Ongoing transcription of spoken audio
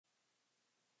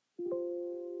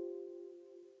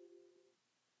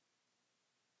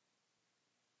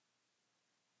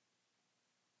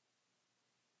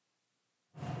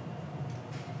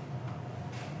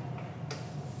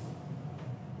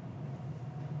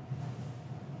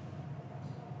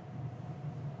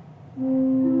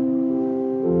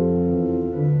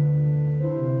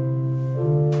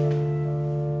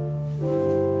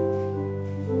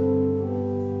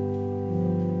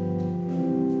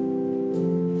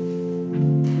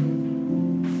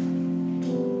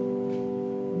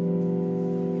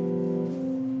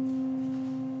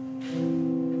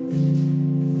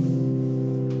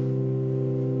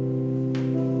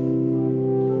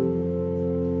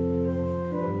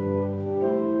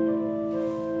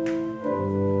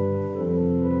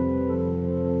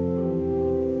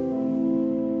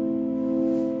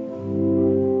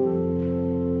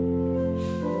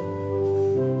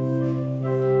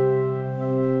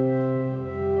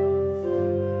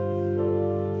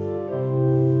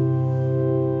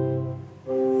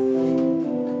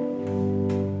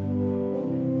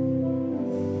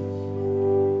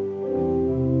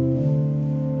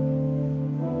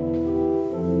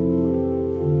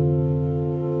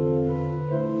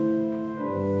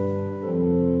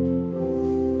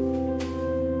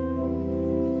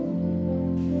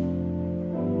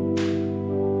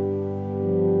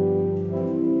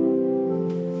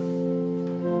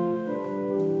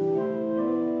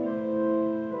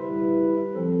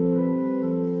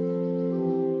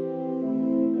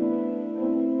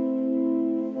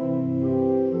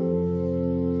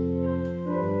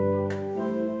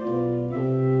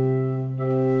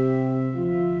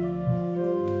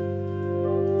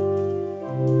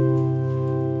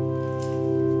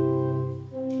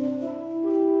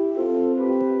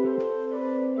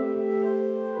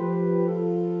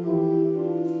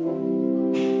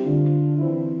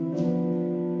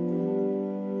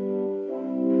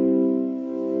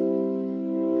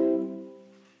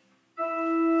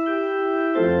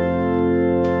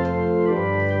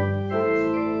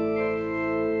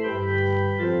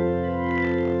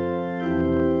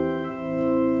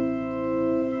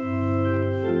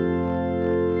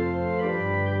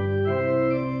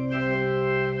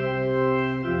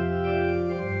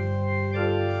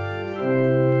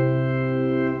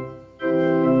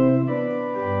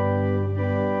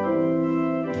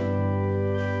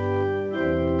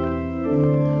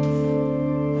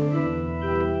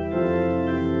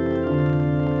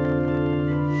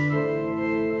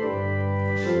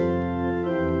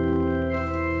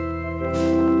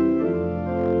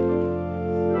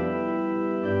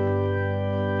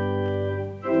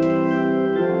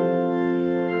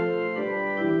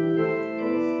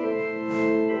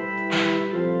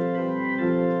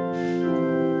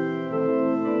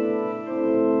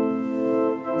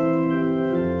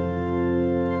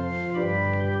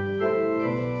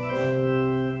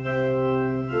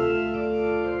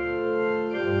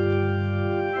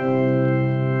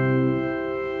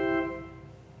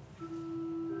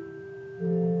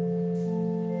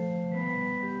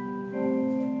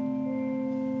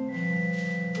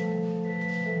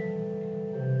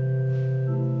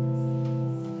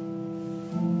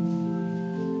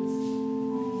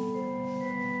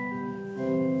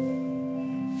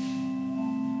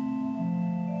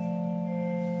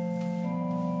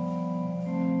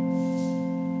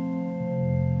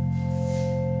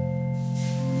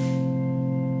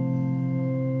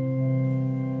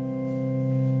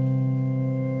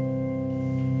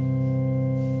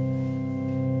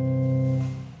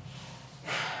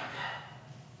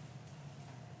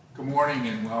morning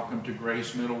and welcome to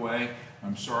Grace Middleway.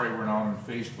 I'm sorry we're not on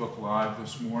Facebook Live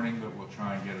this morning, but we'll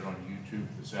try and get it on YouTube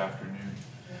this afternoon.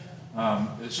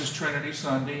 This is Trinity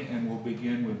Sunday, and we'll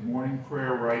begin with morning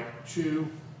prayer right 2,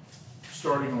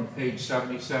 starting on page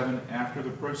 77 after the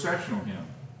processional hymn.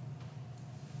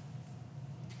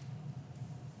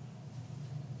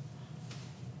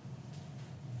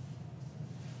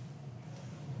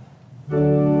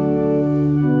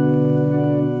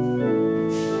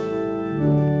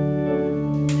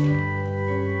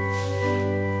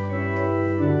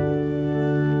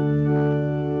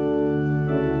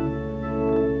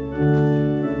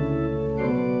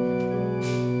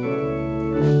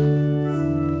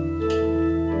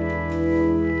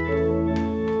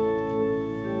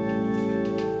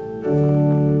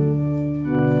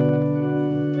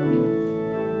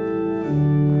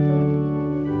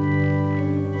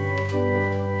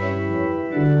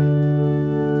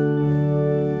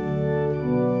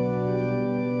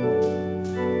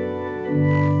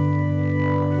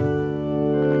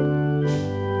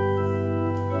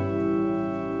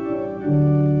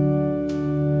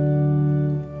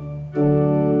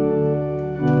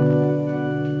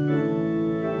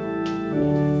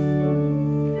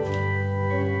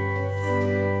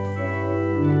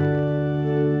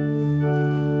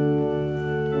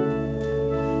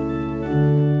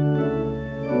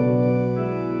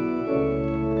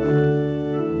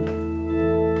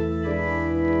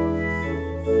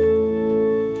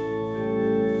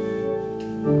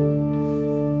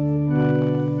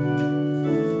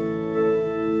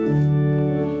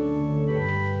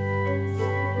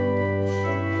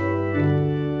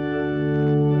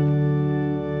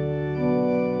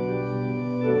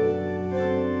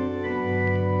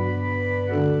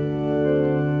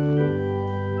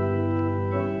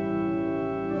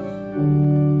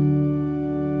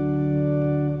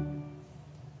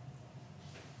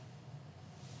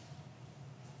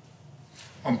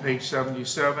 on page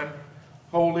 77,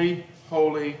 Holy,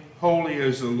 holy, holy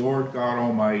is the Lord God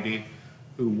Almighty,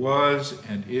 who was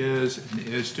and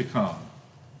is to come.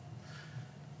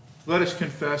 Let us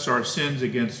confess our sins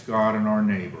against God and our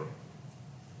neighbor.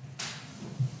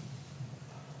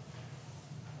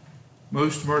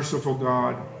 Most merciful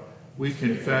God, we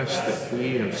confess that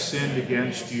we have sinned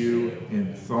against you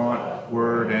in thought,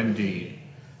 word, and deed,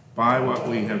 by what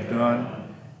we have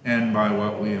done and by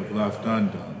what we have left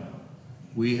undone.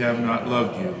 We have not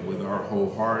loved you with our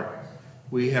whole heart.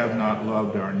 We have not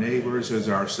loved our neighbors as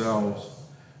ourselves.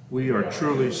 We are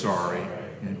truly sorry,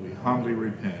 and we humbly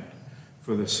repent.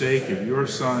 For the sake of your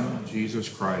Son, Jesus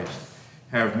Christ,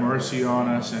 have mercy on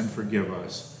us and forgive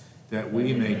us, that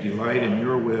we may delight in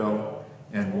your will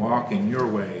and walk in your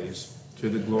ways to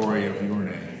the glory of your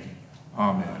name.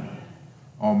 Amen.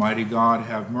 Almighty God,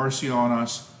 have mercy on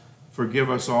us. Forgive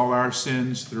us all our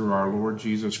sins through our Lord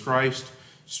Jesus Christ.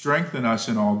 Strengthen us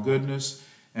in all goodness,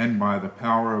 and by the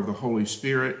power of the Holy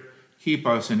Spirit, keep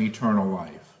us in eternal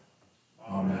life.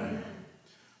 Amen.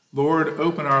 Lord,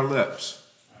 open our lips,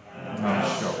 and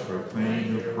I shall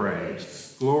proclaim your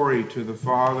praise. Glory to the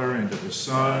Father, and to the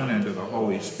Son, and to the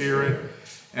Holy Spirit,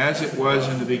 as it was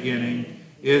in the beginning,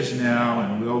 is now,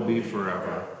 and will be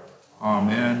forever.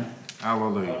 Amen.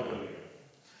 Alleluia.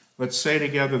 Let's say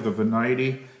together the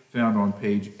Venite found on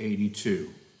page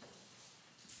 82.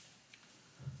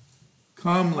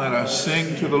 Come, let us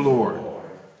sing to the Lord.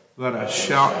 Let us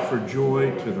shout for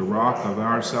joy to the rock of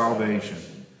our salvation.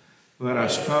 Let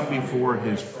us come before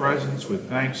his presence with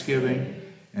thanksgiving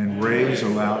and raise a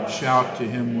loud shout to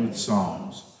him with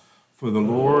psalms. For the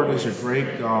Lord is a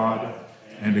great God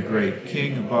and a great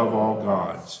King above all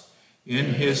gods.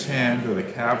 In his hand are the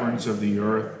caverns of the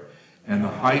earth, and the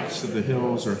heights of the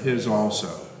hills are his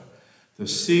also. The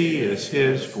sea is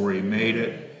his, for he made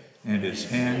it, and his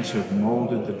hands have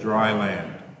molded the dry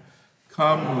land.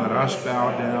 Come, let us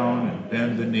bow down and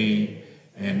bend the knee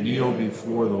and kneel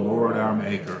before the Lord our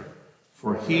Maker.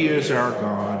 For he is our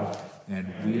God,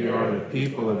 and we are the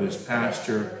people of his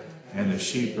pasture and the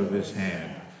sheep of his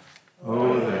hand.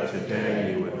 Oh, that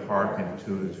today you would hearken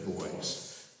to his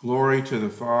voice. Glory to the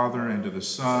Father, and to the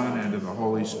Son, and to the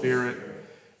Holy Spirit,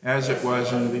 as it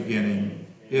was in the beginning,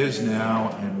 is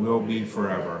now, and will be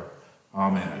forever.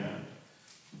 Amen.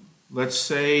 Let's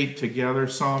say together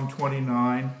Psalm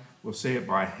 29. We'll say it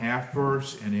by half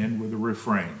verse and end with a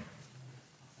refrain.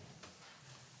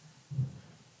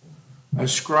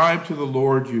 Ascribe to the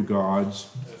Lord, you gods.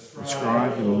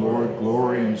 Ascribe to the Lord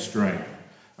glory and strength.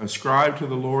 Ascribe to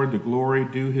the Lord the glory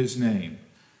due his name.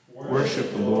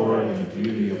 Worship the Lord in the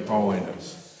beauty of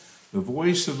holiness. The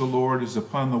voice of the Lord is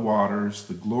upon the waters.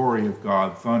 The glory of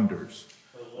God thunders.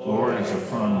 The Lord is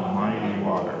upon the mighty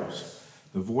waters.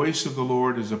 The voice of the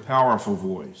Lord is a powerful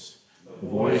voice. The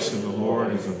voice of the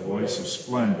Lord is a voice of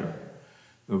splendor.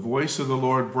 The voice of the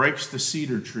Lord breaks the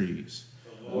cedar trees.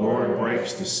 The Lord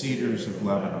breaks the cedars of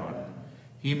Lebanon.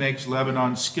 He makes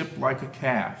Lebanon skip like a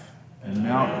calf, and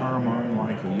Mount Hermon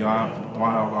like a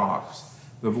wild ox.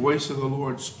 The voice of the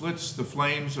Lord splits the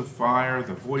flames of fire.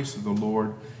 The voice of the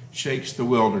Lord shakes the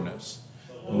wilderness.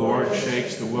 The Lord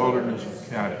shakes the wilderness of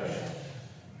Kadesh.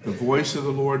 The voice of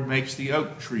the Lord makes the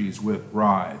oak trees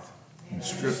writhe, and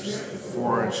strips the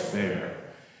forest bare.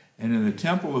 And in the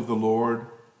temple of the Lord,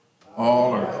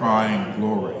 all are crying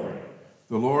glory.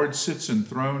 The Lord sits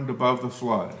enthroned above the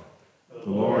flood. The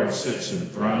Lord sits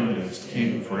enthroned as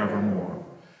King forevermore.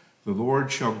 The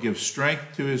Lord shall give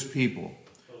strength to his people.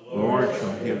 The Lord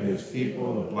shall give his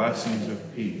people the blessings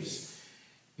of peace.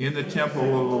 In the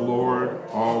temple of the Lord,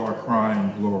 all are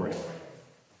crying glory.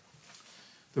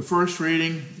 The first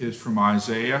reading is from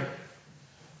Isaiah.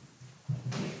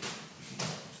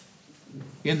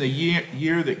 In the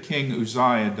year that King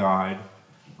Uzziah died,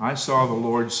 I saw the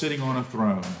Lord sitting on a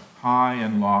throne, high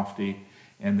and lofty,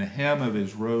 and the hem of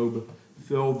his robe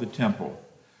filled the temple.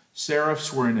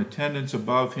 Seraphs were in attendance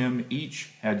above him.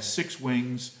 Each had 6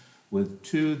 wings. With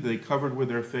 2 they covered with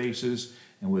their faces,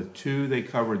 and with 2 they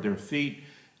covered their feet,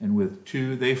 and with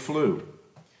 2 they flew.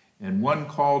 And one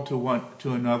called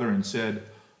to another and said,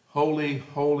 Holy,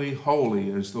 holy, holy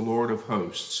is the Lord of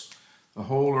hosts. The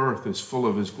whole earth is full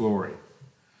of his glory.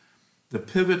 The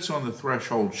pivots on the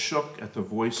threshold shook at the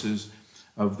voices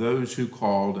of those who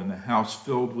called, and the house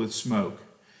filled with smoke.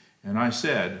 And I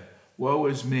said, Woe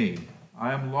is me!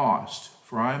 I am lost,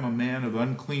 for I am a man of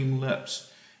unclean lips,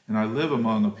 and I live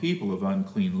among a people of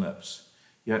unclean lips.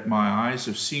 Yet my eyes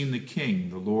have seen the King,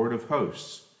 the Lord of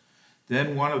hosts.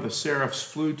 Then one of the seraphs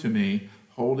flew to me,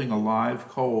 holding a live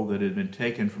coal that had been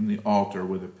taken from the altar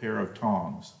with a pair of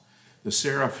tongs. The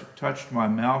seraph touched my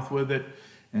mouth with it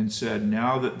and said,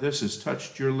 Now that this has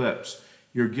touched your lips,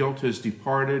 Your guilt has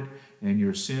departed, and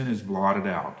your sin is blotted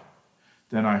out.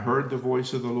 Then I heard the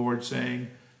voice of the Lord saying,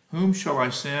 Whom shall I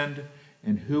send,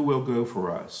 and who will go for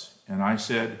us? And I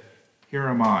said, Here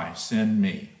am I, send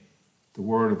me. The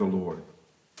word of the Lord.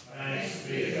 Thanks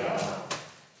be to God.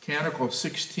 Canticle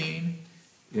 16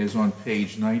 is on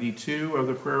page 92 of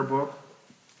the prayer book,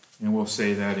 and we'll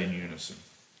say that in unison.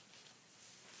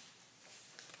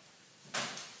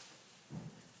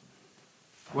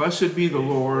 Blessed be the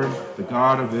Lord, the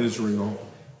God of Israel.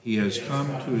 He has come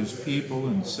to his people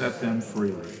and set them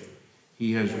free.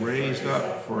 He has raised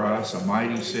up for us a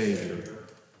mighty Savior,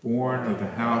 born of the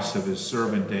house of his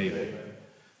servant David.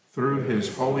 Through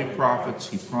his holy prophets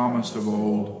he promised of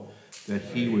old that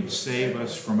he would save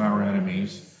us from our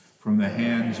enemies, from the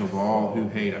hands of all who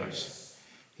hate us.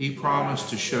 He promised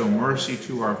to show mercy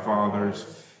to our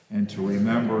fathers and to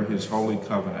remember his holy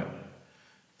covenant.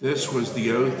 This was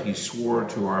the oath he swore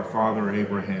to our father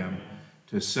Abraham,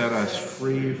 to set us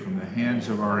free from the hands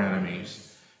of our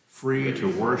enemies, free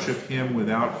to worship him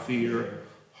without fear,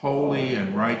 holy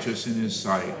and righteous in his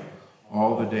sight,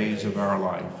 all the days of our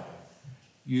life.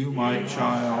 You, my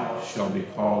child, shall be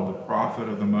called the prophet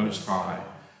of the Most High,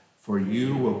 for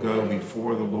you will go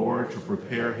before the Lord to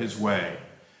prepare his way,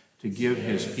 to give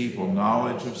his people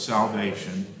knowledge of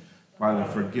salvation by the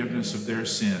forgiveness of their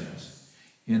sins,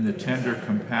 in the tender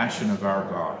compassion of our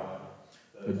God.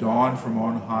 The dawn from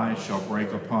on high shall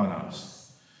break upon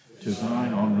us, to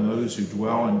shine on those who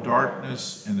dwell in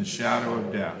darkness and the shadow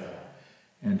of death,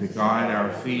 and to guide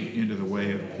our feet into the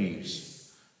way of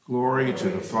peace. Glory to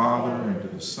the Father, and to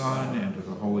the Son, and to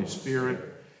the Holy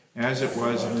Spirit, as it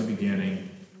was in the beginning,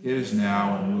 is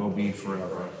now, and will be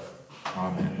forever.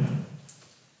 Amen.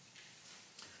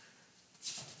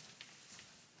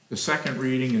 The second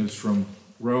reading is from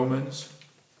Romans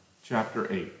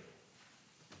chapter 8.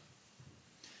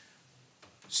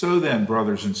 So then,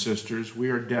 brothers and sisters, we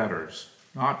are debtors,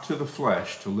 not to the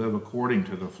flesh, to live according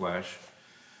to the flesh.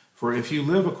 For if you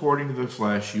live according to the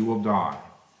flesh, you will die.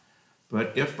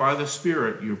 But if by the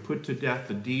Spirit you put to death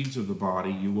the deeds of the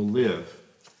body, you will live.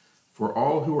 For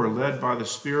all who are led by the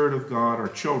Spirit of God are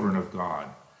children of God.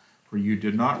 For you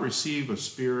did not receive a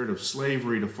spirit of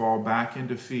slavery to fall back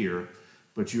into fear,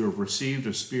 but you have received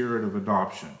a spirit of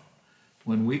adoption.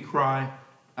 When we cry,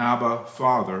 Abba,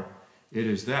 Father, it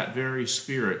is that very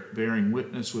Spirit bearing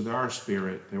witness with our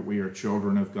spirit that we are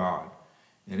children of God.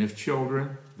 And if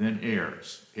children, then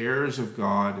heirs, heirs of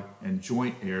God and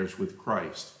joint heirs with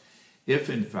Christ, if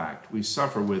in fact we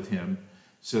suffer with him,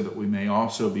 so that we may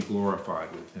also be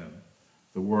glorified with him.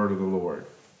 The word of the Lord.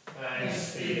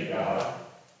 Thanks be to God.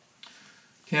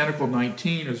 Canticle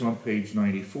 19 is on page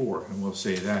 94, and we'll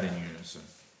say that in unison.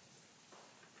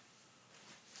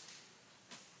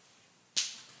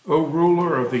 O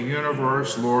ruler of the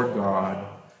universe, Lord God,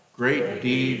 great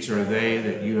deeds are they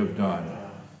that you have done,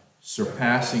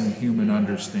 surpassing human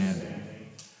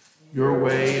understanding. Your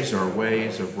ways are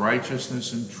ways of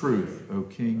righteousness and truth, O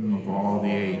King of all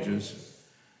the ages.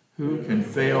 Who can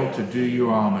fail to do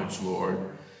you homage, Lord,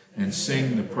 and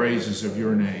sing the praises of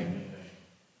your name?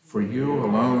 For you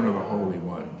alone are the Holy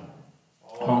One.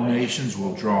 All nations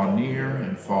will draw near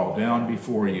and fall down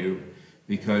before you,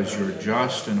 because your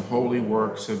just and holy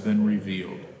works have been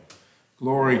revealed.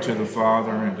 Glory to the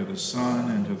Father, and to the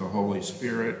Son, and to the Holy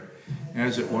Spirit,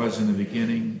 as it was in the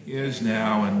beginning, is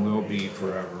now, and will be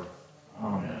forever.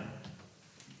 Amen.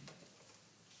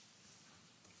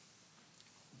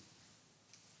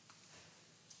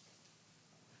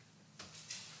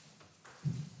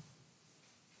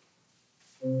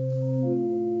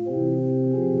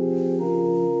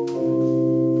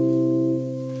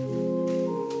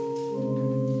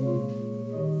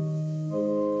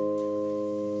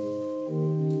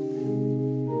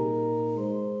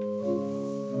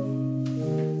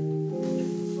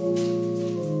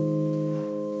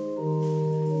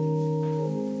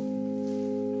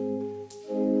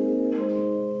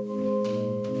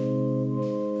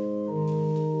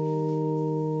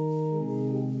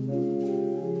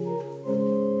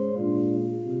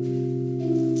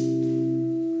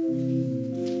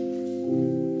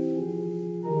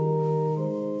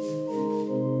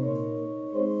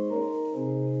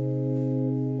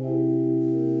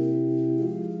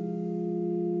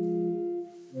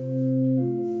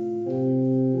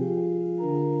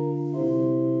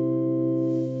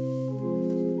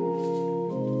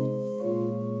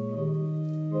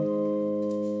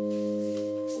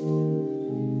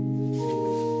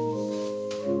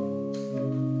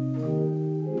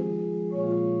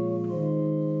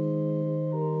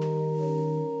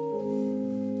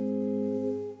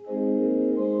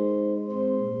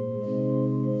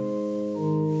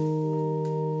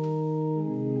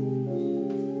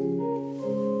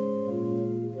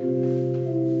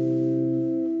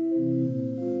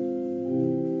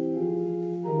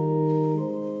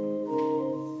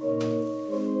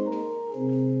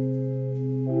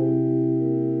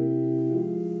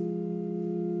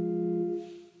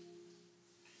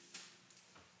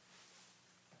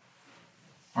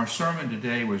 sermon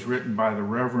today was written by the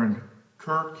Reverend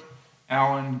Kirk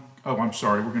Allen. Oh, I'm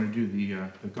sorry, we're going to do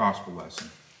the gospel lesson.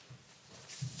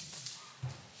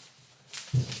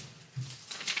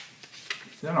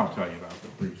 Then I'll tell you about the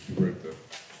priest who wrote the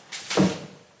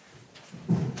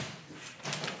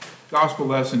gospel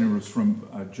lesson. It was from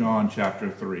John chapter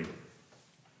 3.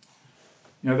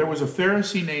 Now there was a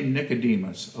Pharisee named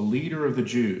Nicodemus, a leader of the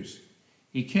Jews.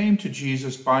 He came to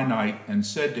Jesus by night and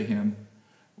said to him,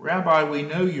 "Rabbi, we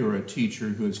know you're a teacher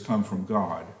who has come from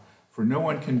God, for no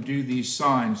one can do these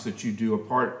signs that you do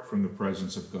apart from the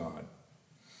presence of God."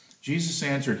 Jesus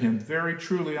answered him, "Very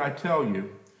truly I tell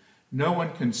you, no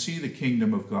one can see the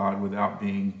kingdom of God without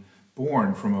being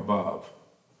born from above."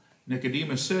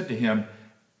 Nicodemus said to him,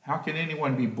 "How can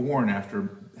anyone be born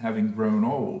after having grown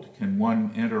old? Can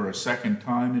one enter a second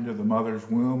time into the mother's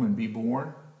womb and be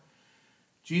born?"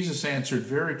 Jesus answered,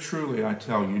 "Very truly I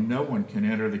tell you, no one can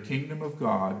enter the kingdom of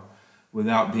God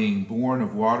without being born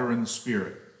of water and the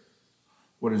Spirit.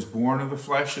 What is born of the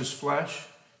flesh is flesh,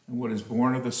 and what is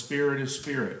born of the Spirit is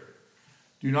spirit.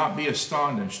 Do not be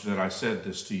astonished that I said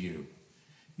this to you.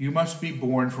 You must be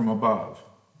born from above.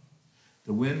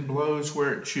 The wind blows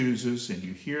where it chooses, and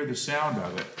you hear the sound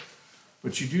of it,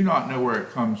 but you do not know where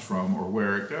it comes from or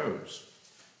where it goes.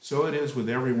 So it is with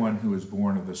everyone who is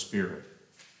born of the Spirit."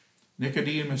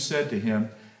 Nicodemus said to him,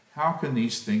 "How can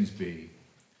these things be?"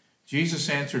 Jesus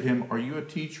answered him, "Are you a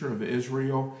teacher of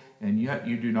Israel, and yet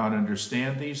you do not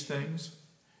understand these things?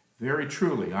 Very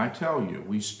truly, I tell you,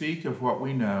 we speak of what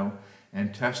we know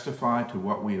and testify to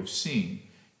what we have seen,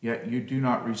 yet you do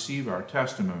not receive our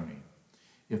testimony.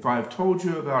 If I have told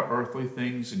you about earthly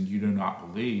things and you do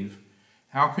not believe,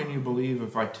 how can you believe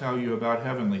if I tell you about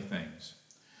heavenly things?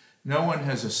 No one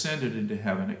has ascended into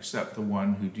heaven except the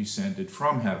one who descended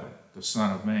from heaven, the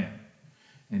Son of Man.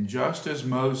 And just as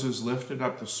Moses lifted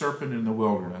up the serpent in the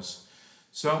wilderness,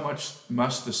 so much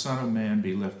must the Son of Man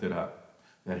be lifted up,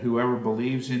 that whoever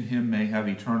believes in him may have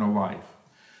eternal life.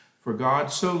 For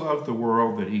God so loved the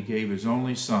world that he gave his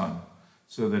only Son,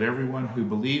 so that everyone who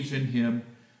believes in him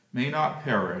may not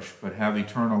perish, but have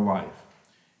eternal life.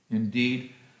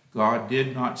 Indeed, God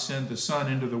did not send the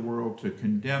Son into the world to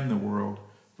condemn the world,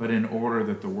 but in order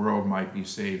that the world might be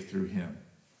saved through him."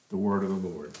 The word of the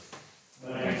Lord.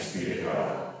 Thanks be to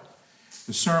God.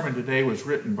 The sermon today was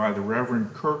written by the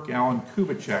Reverend Kirk Allen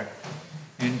Kubitschek,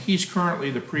 and he's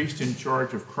currently the priest in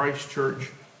charge of Christ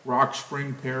Church, Rock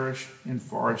Spring Parish in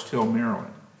Forest Hill,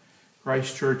 Maryland.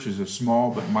 Christ Church is a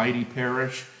small but mighty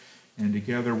parish, and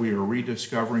together we are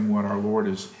rediscovering what our Lord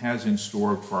has in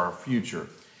store for our future.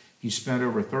 He spent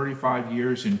over 35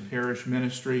 years in parish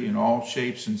ministry in all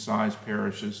shapes and size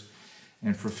parishes,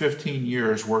 and for 15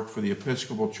 years worked for the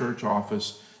Episcopal Church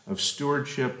Office of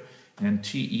Stewardship and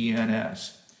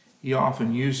TENS. He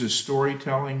often uses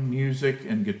storytelling, music,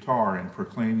 and guitar in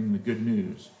proclaiming the good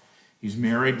news. He's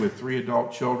married with 3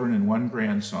 adult children and 1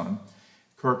 grandson.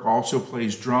 Kirk also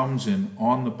plays drums in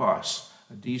On the Bus,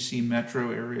 a DC metro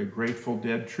area Grateful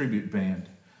Dead tribute band.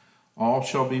 All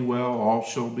shall be well, all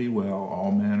shall be well,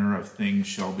 all manner of things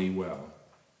shall be well.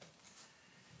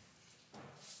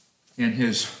 And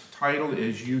his title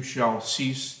is You Shall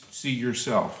See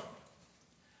Yourself.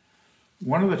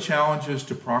 One of the challenges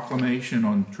to proclamation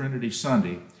on Trinity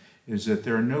Sunday is that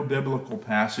there are no biblical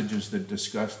passages that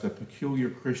discuss the peculiar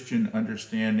Christian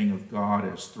understanding of God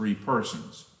as 3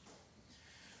 persons.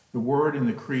 The word in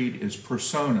the creed is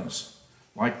personas,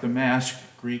 like the mask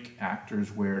Greek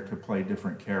actors wear to play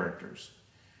different characters.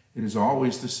 It is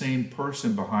always the same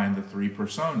person behind the 3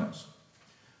 personas.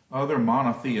 Other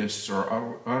monotheists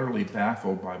are utterly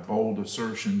baffled by bold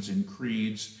assertions in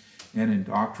creeds and in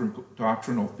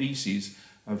doctrinal theses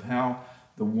of how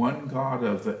the one God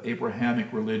of the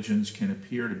Abrahamic religions can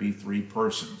appear to be 3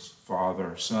 persons,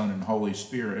 Father, Son, and Holy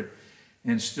Spirit,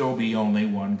 and still be only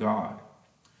one God.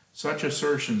 Such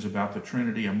assertions about the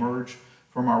Trinity emerge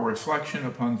from our reflection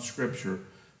upon Scripture,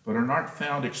 but are not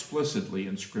found explicitly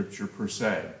in Scripture per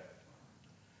se.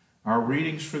 Our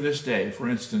readings for this day, for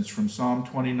instance, from Psalm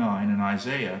 29 and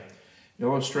Isaiah,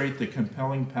 illustrate the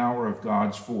compelling power of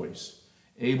God's voice,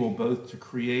 able both to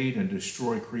create and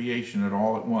destroy creation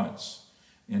all at once,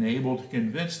 and able to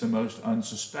convince the most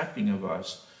unsuspecting of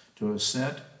us to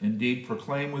assent, indeed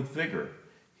proclaim with vigor,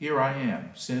 "Here I am,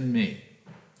 send me."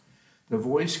 The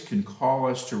voice can call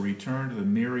us to return to the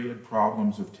myriad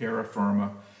problems of terra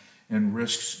firma and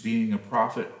risks being a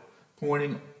prophet,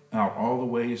 pointing out all the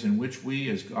ways in which we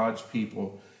as God's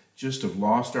people just have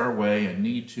lost our way and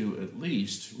need to at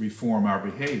least reform our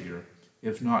behavior,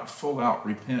 if not full out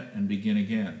repent and begin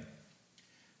again.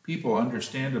 People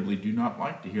understandably do not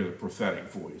like to hear the prophetic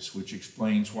voice, which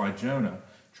explains why Jonah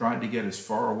tried to get as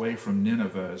far away from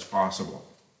Nineveh as possible.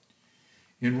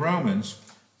 In Romans,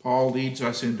 Paul leads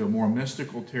us into more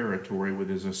mystical territory with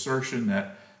his assertion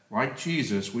that, like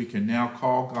Jesus, we can now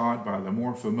call God by the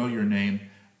more familiar name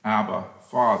Abba,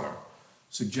 Father,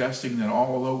 suggesting that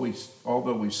although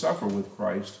we suffer with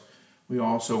Christ, we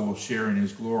also will share in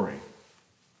his glory.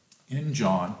 In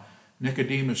John,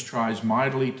 Nicodemus tries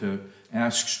mightily to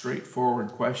ask straightforward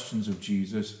questions of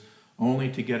Jesus,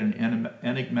 only to get an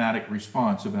enigmatic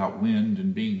response about wind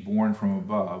and being born from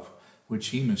above, which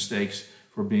he mistakes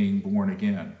for being born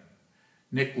again.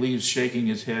 Nick leaves shaking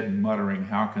his head and muttering,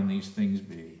 "How can these things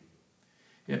be?"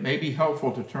 It may be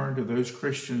helpful to turn to those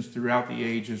Christians throughout the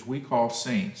ages we call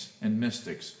saints and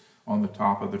mystics on the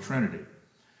top of the Trinity.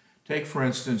 Take, for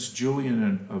instance,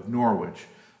 Julian of Norwich,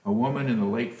 a woman in the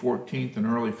late 14th and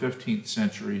early 15th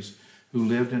centuries who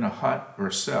lived in a hut or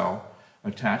cell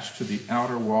attached to the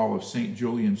outer wall of St.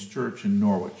 Julian's Church in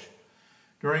Norwich.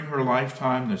 During her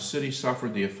lifetime, the city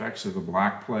suffered the effects of the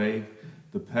Black Plague,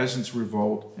 the Peasants'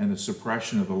 Revolt, and the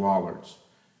suppression of the Lollards.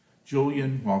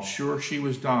 Julian, while sure she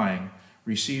was dying,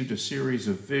 received a series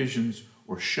of visions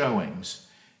or showings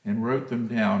and wrote them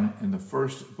down in the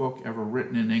first book ever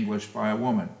written in English by a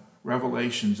woman,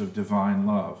 Revelations of Divine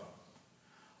Love.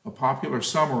 A popular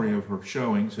summary of her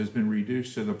showings has been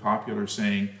reduced to the popular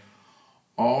saying,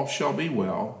 "All shall be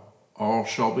well, all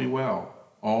shall be well,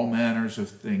 all manners of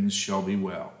things shall be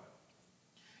well."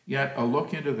 Yet a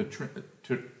look into the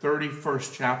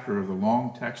 31st chapter of the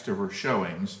long text of her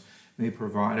showings may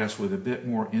provide us with a bit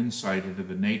more insight into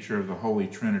the nature of the Holy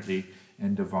Trinity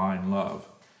and divine love.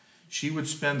 She would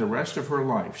spend the rest of her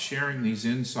life sharing these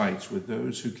insights with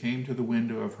those who came to the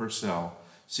window of her cell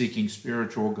seeking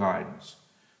spiritual guidance.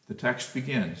 The text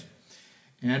begins,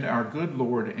 "And our good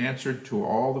Lord answered to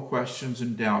all the questions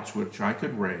and doubts which I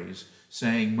could raise,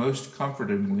 saying most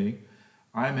comfortingly,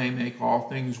 I may make all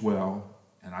things well,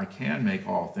 and I can make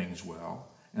all things well,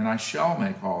 and I shall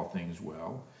make all things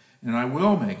well, and I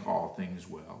will make all things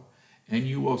well, and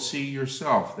you will see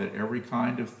yourself that every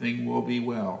kind of thing will be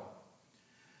well."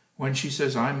 When she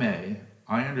says, "I may,"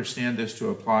 I understand this to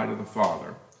apply to the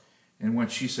Father. And when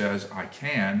she says, "I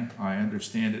can," I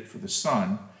understand it for the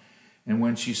Son. And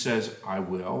when she says, "I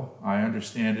will," I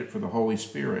understand it for the Holy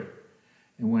Spirit.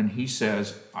 And when he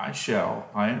says, "I shall,"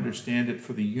 I understand it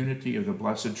for the unity of the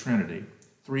Blessed Trinity,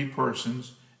 3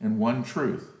 persons and 1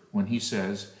 truth, when he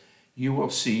says, "You will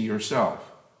see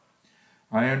yourself."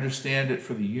 I understand it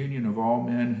for the union of all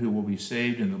men who will be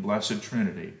saved in the Blessed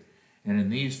Trinity. And in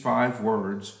these 5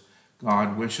 words,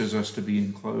 God wishes us to be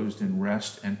enclosed in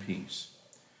rest and peace.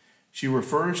 She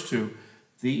refers to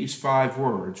these 5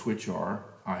 words, which are,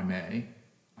 I may,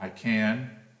 I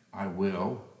can, I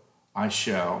will, I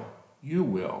shall, you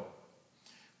will.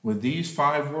 With these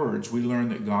 5 words, we learn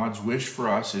that God's wish for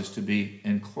us is to be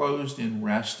enclosed in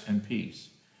rest and peace.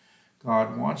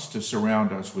 God wants to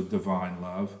surround us with divine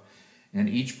love, and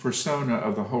each persona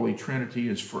of the Holy Trinity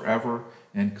is forever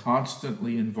and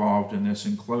constantly involved in this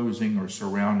enclosing or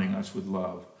surrounding us with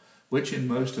love, which in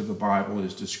most of the Bible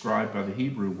is described by the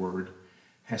Hebrew word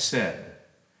hesed.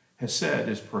 Hesed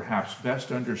is perhaps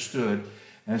best understood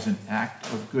as an act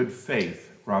of good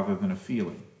faith rather than a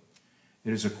feeling.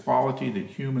 It is a quality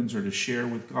that humans are to share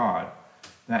with God,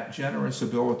 that generous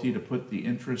ability to put the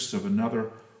interests of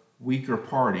another weaker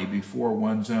party before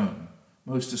one's own,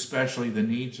 most especially the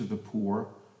needs of the poor,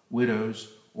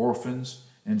 widows, orphans,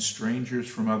 and strangers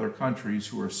from other countries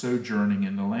who are sojourning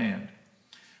in the land.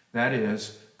 That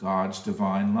is God's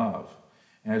divine love,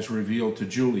 as revealed to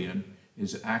Julian,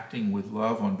 is acting with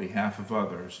love on behalf of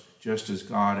others, just as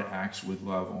God acts with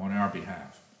love on our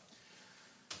behalf.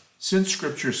 Since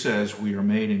Scripture says we are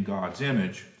made in God's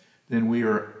image, then we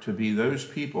are to be those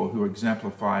people who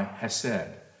exemplify hesed,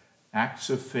 acts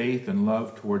of faith and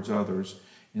love towards others,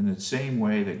 in the same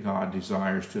way that God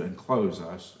desires to enclose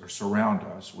us or surround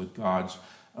us with God's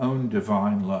own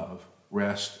divine love,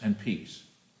 rest, and peace.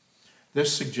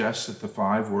 This suggests that the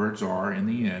 5 words are, in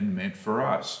the end, meant for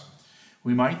us.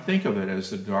 We might think of it as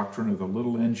the doctrine of the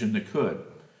little engine that could.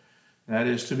 That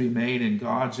is, to be made in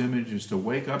God's image is to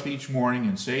wake up each morning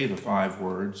and say the 5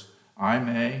 words, I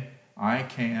may, I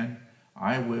can,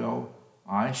 I will,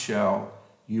 I shall,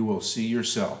 you will see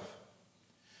yourself.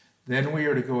 Then we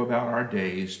are to go about our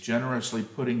days generously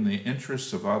putting the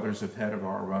interests of others ahead of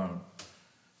our own.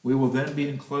 We will then be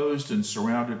enclosed and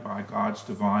surrounded by God's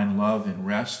divine love in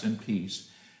rest and peace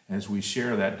as we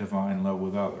share that divine love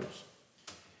with others.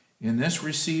 In this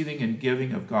receiving and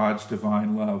giving of God's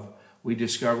divine love, we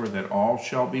discover that all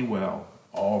shall be well,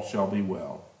 all shall be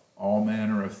well, all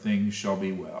manner of things shall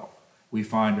be well. We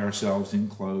find ourselves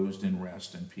enclosed in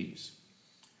rest and peace.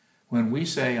 When we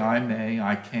say, I may,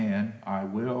 I can, I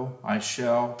will, I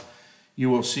shall, you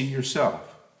will see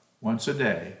yourself, once a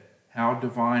day, how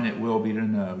divine it will be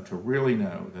to really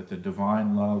know that the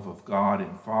divine love of God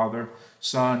in Father,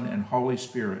 Son, and Holy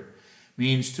Spirit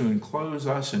means to enclose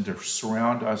us and to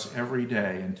surround us every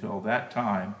day until that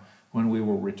time when we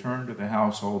will return to the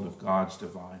household of God's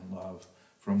divine love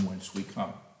from whence we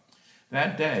come.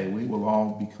 That day we will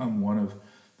all become one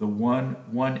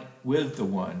with the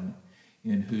one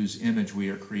in whose image we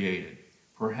are created.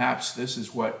 Perhaps this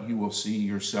is what you will see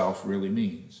yourself really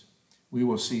means. We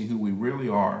will see who we really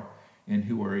are and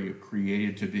who we are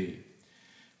created to be.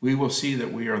 We will see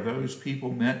that we are those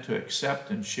people meant to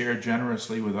accept and share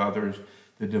generously with others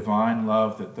the divine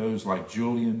love that those like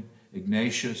Julian,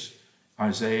 Ignatius,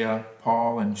 Isaiah,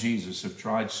 Paul, and Jesus have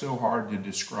tried so hard to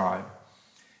describe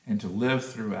and to live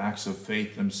through acts of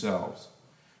faith themselves.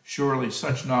 Surely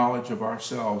such knowledge of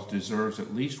ourselves deserves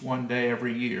at least one day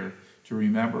every year to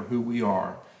remember who we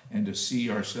are and to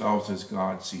see ourselves as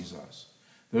God sees us.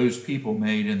 Those people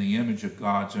made in the image of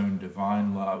God's own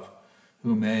divine love,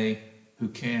 who may, who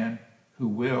can, who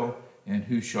will, and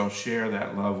who shall share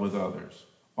that love with others,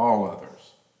 all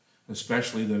others,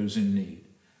 especially those in need.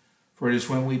 For it is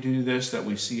when we do this that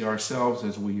we see ourselves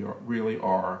as we really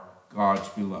are, God's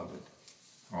beloved.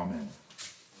 Amen.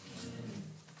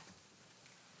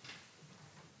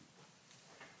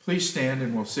 Please stand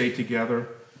and we'll say together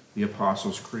the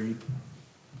Apostles' Creed.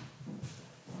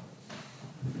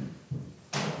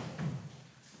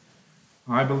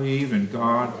 I believe in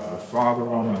God, the Father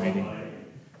Almighty,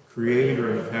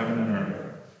 creator of heaven and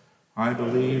earth. I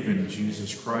believe in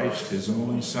Jesus Christ, his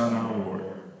only Son, our Lord.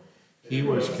 He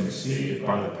was conceived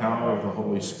by the power of the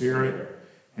Holy Spirit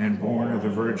and born of the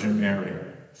Virgin Mary.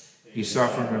 He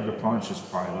suffered under Pontius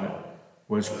Pilate,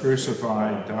 was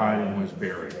crucified, died, and was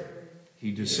buried.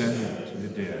 He descended to the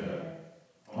dead.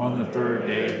 On the third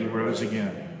day he rose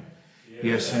again.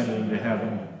 He ascended into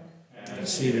heaven and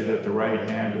seated at the right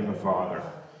hand of the Father.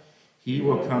 He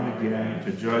will come again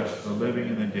to judge the living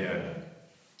and the dead.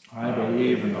 I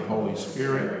believe in the Holy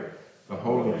Spirit, the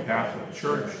Holy Catholic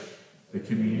Church, the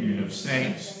communion of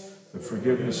saints, the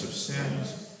forgiveness of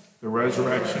sins, the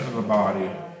resurrection of the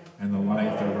body, and the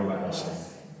life everlasting.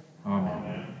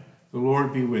 Amen. The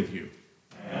Lord be with you.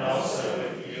 And also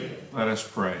with you. Let us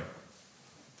pray.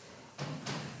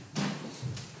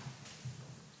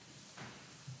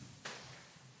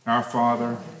 Our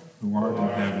Father, who art in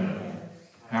heaven,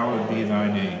 hallowed be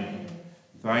thy name.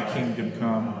 Thy kingdom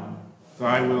come,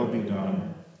 thy will be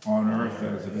done, on earth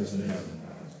as it is in heaven.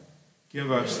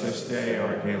 Give us this day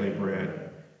our daily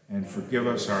bread, and forgive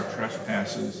us our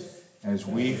trespasses, as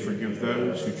we forgive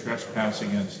those who trespass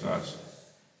against us.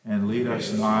 And lead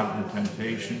us not into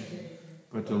temptation,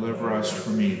 but deliver us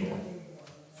from evil.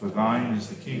 For thine is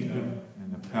the kingdom,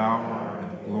 and the power,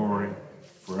 and the glory,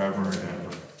 forever and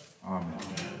ever. Amen.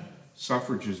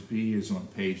 Suffrages B is on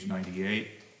page 98.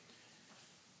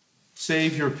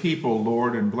 Save your people,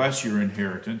 Lord, and bless your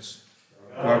inheritance.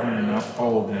 Govern and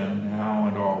uphold them now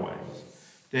and always.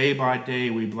 Day by day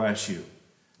we bless you.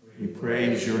 We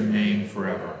praise your name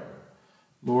forever.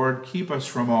 Lord, keep us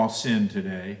from all sin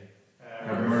today.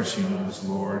 Have mercy on us,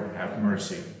 Lord, have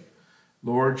mercy.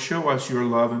 Lord, show us your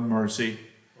love and mercy.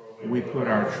 We put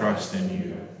our trust in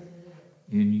you.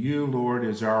 In you, Lord,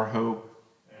 is our hope,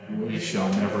 and we shall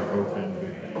never hope in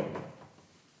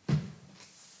vain.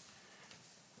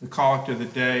 The collect of the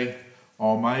day.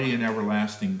 Almighty and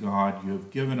everlasting God, you have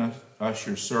given us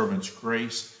your servants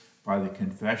grace by the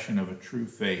confession of a true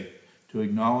faith to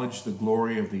acknowledge the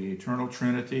glory of the eternal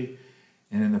Trinity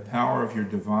and in the power of your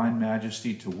divine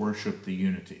majesty to worship the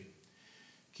unity.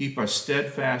 Keep us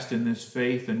steadfast in this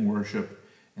faith and worship,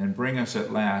 and bring us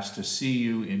at last to see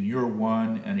you in your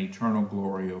one and eternal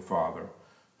glory, O Father,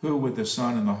 who with the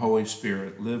Son and the Holy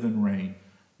Spirit live and reign,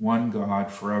 one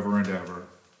God, forever and ever.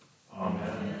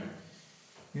 Amen.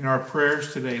 In our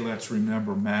prayers today, let's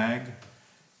remember Mag,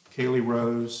 Kaylee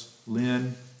Rose,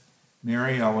 Lynn,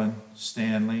 Mary Ellen,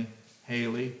 Stanley,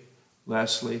 Haley,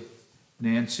 Leslie,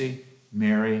 Nancy,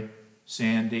 Mary,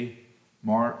 Sandy,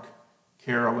 Mark,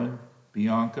 Carolyn,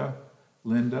 Bianca,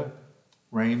 Linda,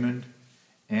 Raymond,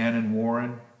 Ann and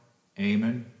Warren,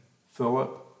 Eamon,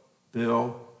 Philip,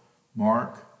 Bill,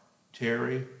 Mark,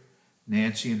 Terry,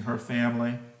 Nancy and her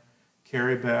family,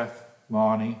 Carrie Beth,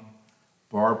 Lonnie,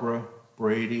 Barbara,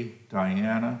 Brady,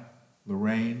 Diana,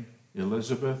 Lorraine,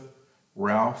 Elizabeth,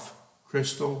 Ralph,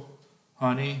 Crystal,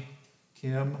 Honey,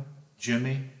 Kim,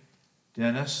 Jimmy,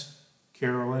 Dennis,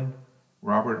 Carolyn,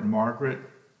 Robert and Margaret,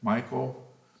 Michael,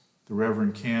 the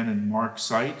Reverend Canon Mark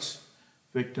Seitz,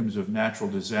 victims of natural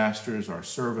disasters, our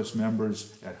service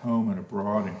members at home and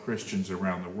abroad, and Christians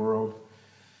around the world.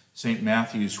 St.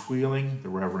 Matthew's Wheeling, the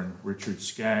Reverend Richard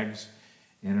Skaggs,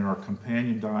 and in our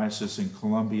companion diocese in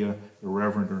Colombia, the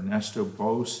Reverend Ernesto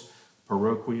Bose,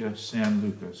 Parroquia San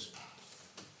Lucas.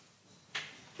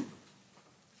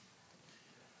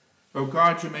 O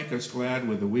God, you make us glad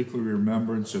with the weekly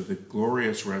remembrance of the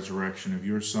glorious resurrection of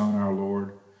your Son, our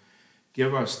Lord.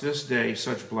 Give us this day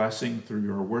such blessing through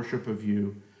your worship of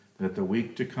you, that the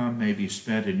week to come may be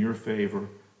spent in your favor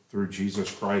through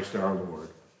Jesus Christ our Lord.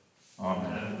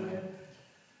 Amen.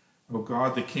 O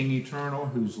God, the King eternal,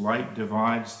 whose light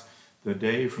divides the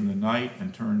day from the night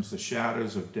and turns the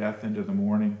shadows of death into the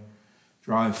morning,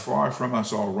 drive far from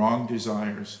us all wrong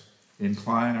desires,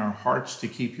 incline our hearts to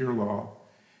keep your law,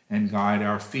 and guide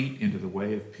our feet into the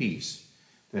way of peace,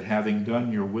 that having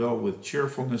done your will with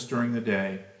cheerfulness during the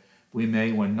day, we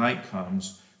may, when night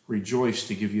comes, rejoice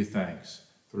to give you thanks,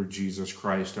 through Jesus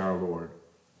Christ our Lord.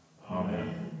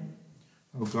 Amen.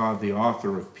 O God, the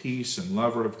author of peace and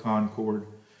lover of concord,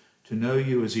 to know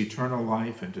you as eternal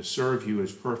life and to serve you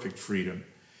as perfect freedom,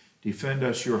 defend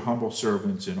us, your humble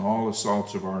servants, in all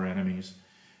assaults of our enemies,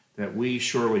 that we,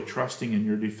 surely trusting in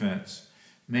your defense,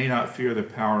 may not fear the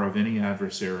power of any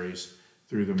adversaries,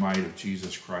 through the might of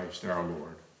Jesus Christ our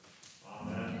Lord.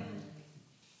 Amen.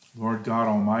 Lord God,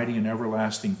 almighty and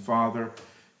everlasting Father,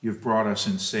 you've brought us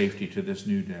in safety to this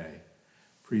new day.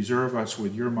 Preserve us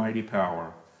with your mighty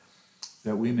power,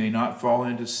 that we may not fall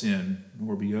into sin,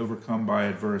 nor be overcome by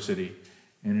adversity,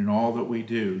 and in all that we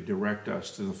do, direct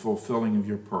us to the fulfilling of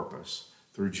your purpose,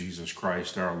 through Jesus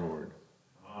Christ our Lord.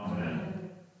 Amen.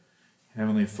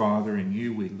 Heavenly Father, in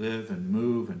you we live and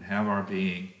move and have our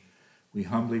being. We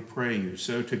humbly pray you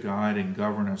so to guide and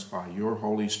govern us by your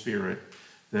Holy Spirit,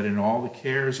 that in all the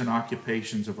cares and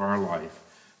occupations of our life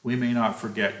we may not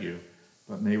forget you,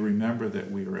 but may remember that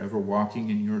we are ever walking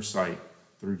in your sight,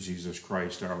 through Jesus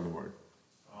Christ our Lord.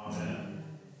 Amen.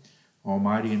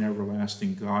 Almighty and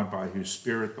everlasting God, by whose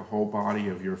Spirit the whole body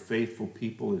of your faithful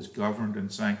people is governed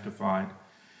and sanctified,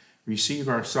 receive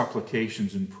our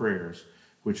supplications and prayers,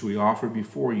 which we offer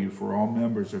before you for all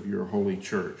members of your holy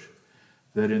church,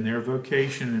 that in their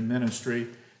vocation and ministry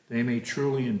they may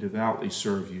truly and devoutly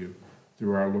serve you,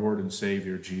 through our Lord and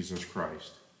Savior, Jesus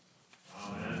Christ.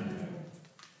 Amen.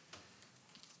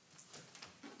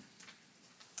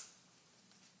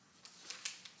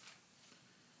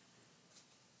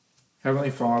 Heavenly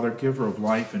Father, giver of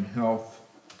life and health,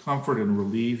 comfort and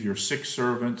relieve your sick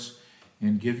servants,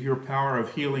 and give your power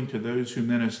of healing to those who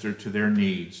minister to their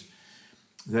needs,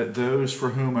 that those for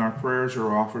whom our prayers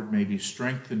are offered may be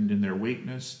strengthened in their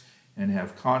weakness and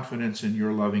have confidence in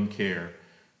your loving care,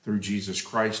 through Jesus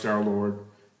Christ our Lord,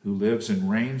 who lives and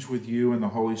reigns with you in the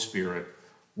Holy Spirit,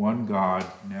 one God,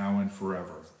 now and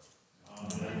forever.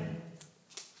 Amen.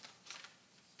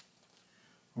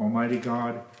 Almighty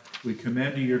God, we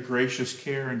commend to your gracious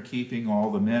care in keeping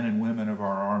all the men and women of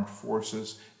our armed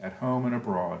forces at home and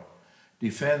abroad.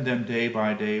 Defend them day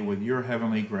by day with your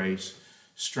heavenly grace.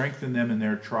 Strengthen them in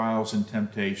their trials and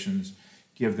temptations.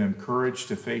 Give them courage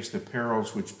to face the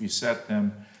perils which beset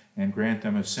them, and grant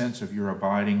them a sense of your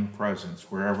abiding presence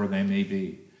wherever they may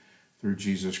be, through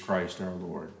Jesus Christ our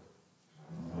Lord.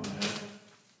 Amen.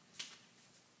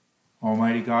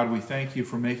 Almighty God, we thank you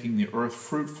for making the earth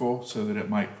fruitful so that it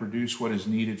might produce what is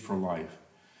needed for life.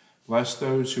 Bless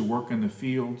those who work in the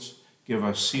fields, give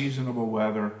us seasonable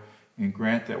weather, and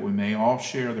grant that we may all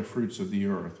share the fruits of the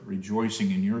earth, rejoicing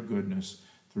in your goodness,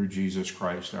 through Jesus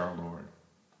Christ our Lord.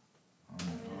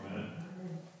 Amen. Amen.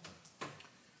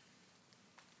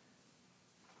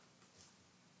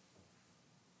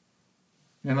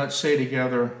 And let's say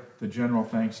together the general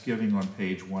thanksgiving on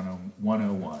page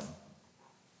 101.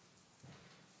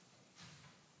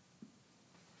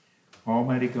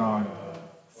 Almighty God,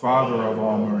 Father of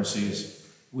all mercies,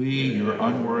 we, your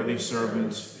unworthy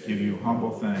servants, give you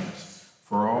humble thanks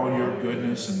for all your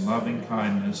goodness and loving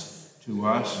kindness to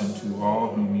us and to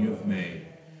all whom you have made.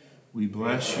 We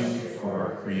bless you for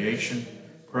our creation,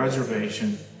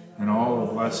 preservation, and all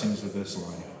the blessings of this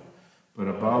life, but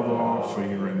above all for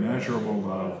your immeasurable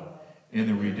love in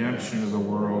the redemption of the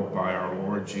world by our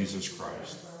Lord Jesus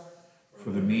Christ,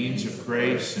 for the means of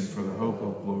grace and for the hope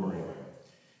of glory.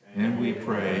 And we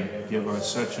pray, give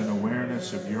us such an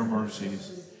awareness of your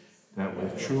mercies that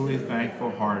with truly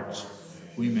thankful hearts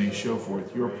we may show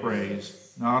forth your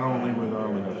praise, not only with our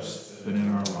lips, but in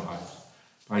our lives,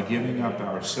 by giving up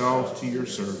ourselves to your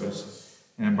service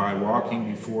and by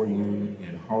walking before you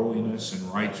in holiness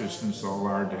and righteousness all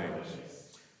our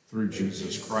days. Through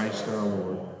Jesus Christ our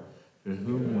Lord, to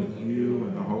whom with you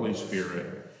and the Holy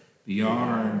Spirit the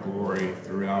honor and glory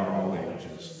throughout all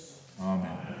ages.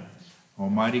 Amen.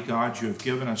 Almighty God, you have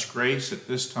given us grace at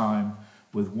this time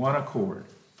with one accord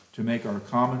to make our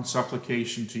common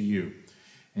supplication to you.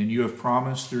 And you have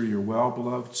promised through your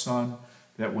well-beloved Son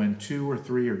that when 2 or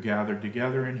 3 are gathered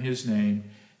together in his name,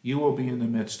 you will be in the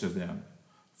midst of them.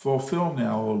 Fulfill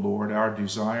now, O Lord, our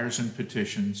desires and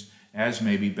petitions as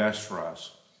may be best for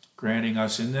us, granting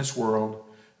us in this world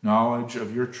knowledge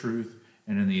of your truth,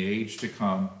 and in the age to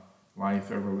come,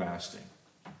 life everlasting.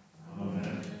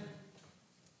 Amen.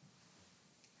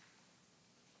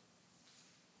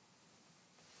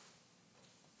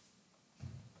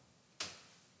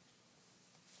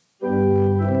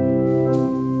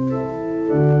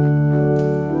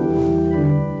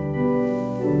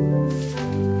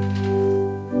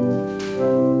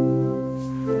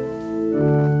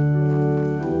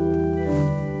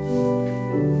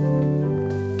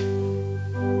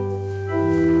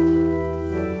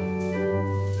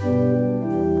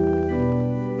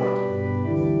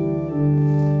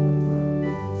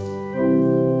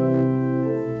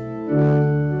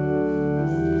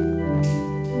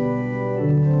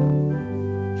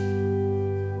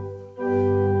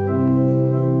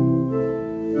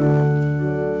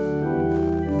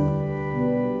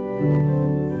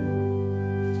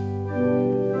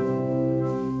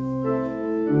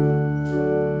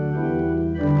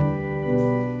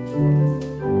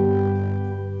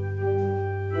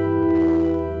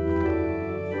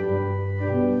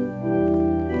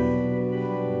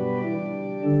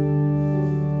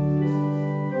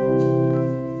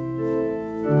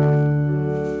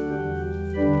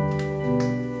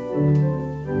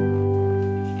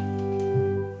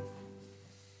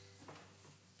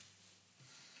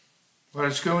 Let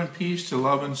us go in peace to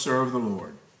love and serve the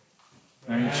Lord.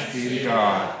 Thanks be to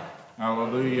God.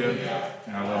 Hallelujah,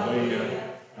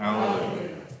 hallelujah, hallelujah.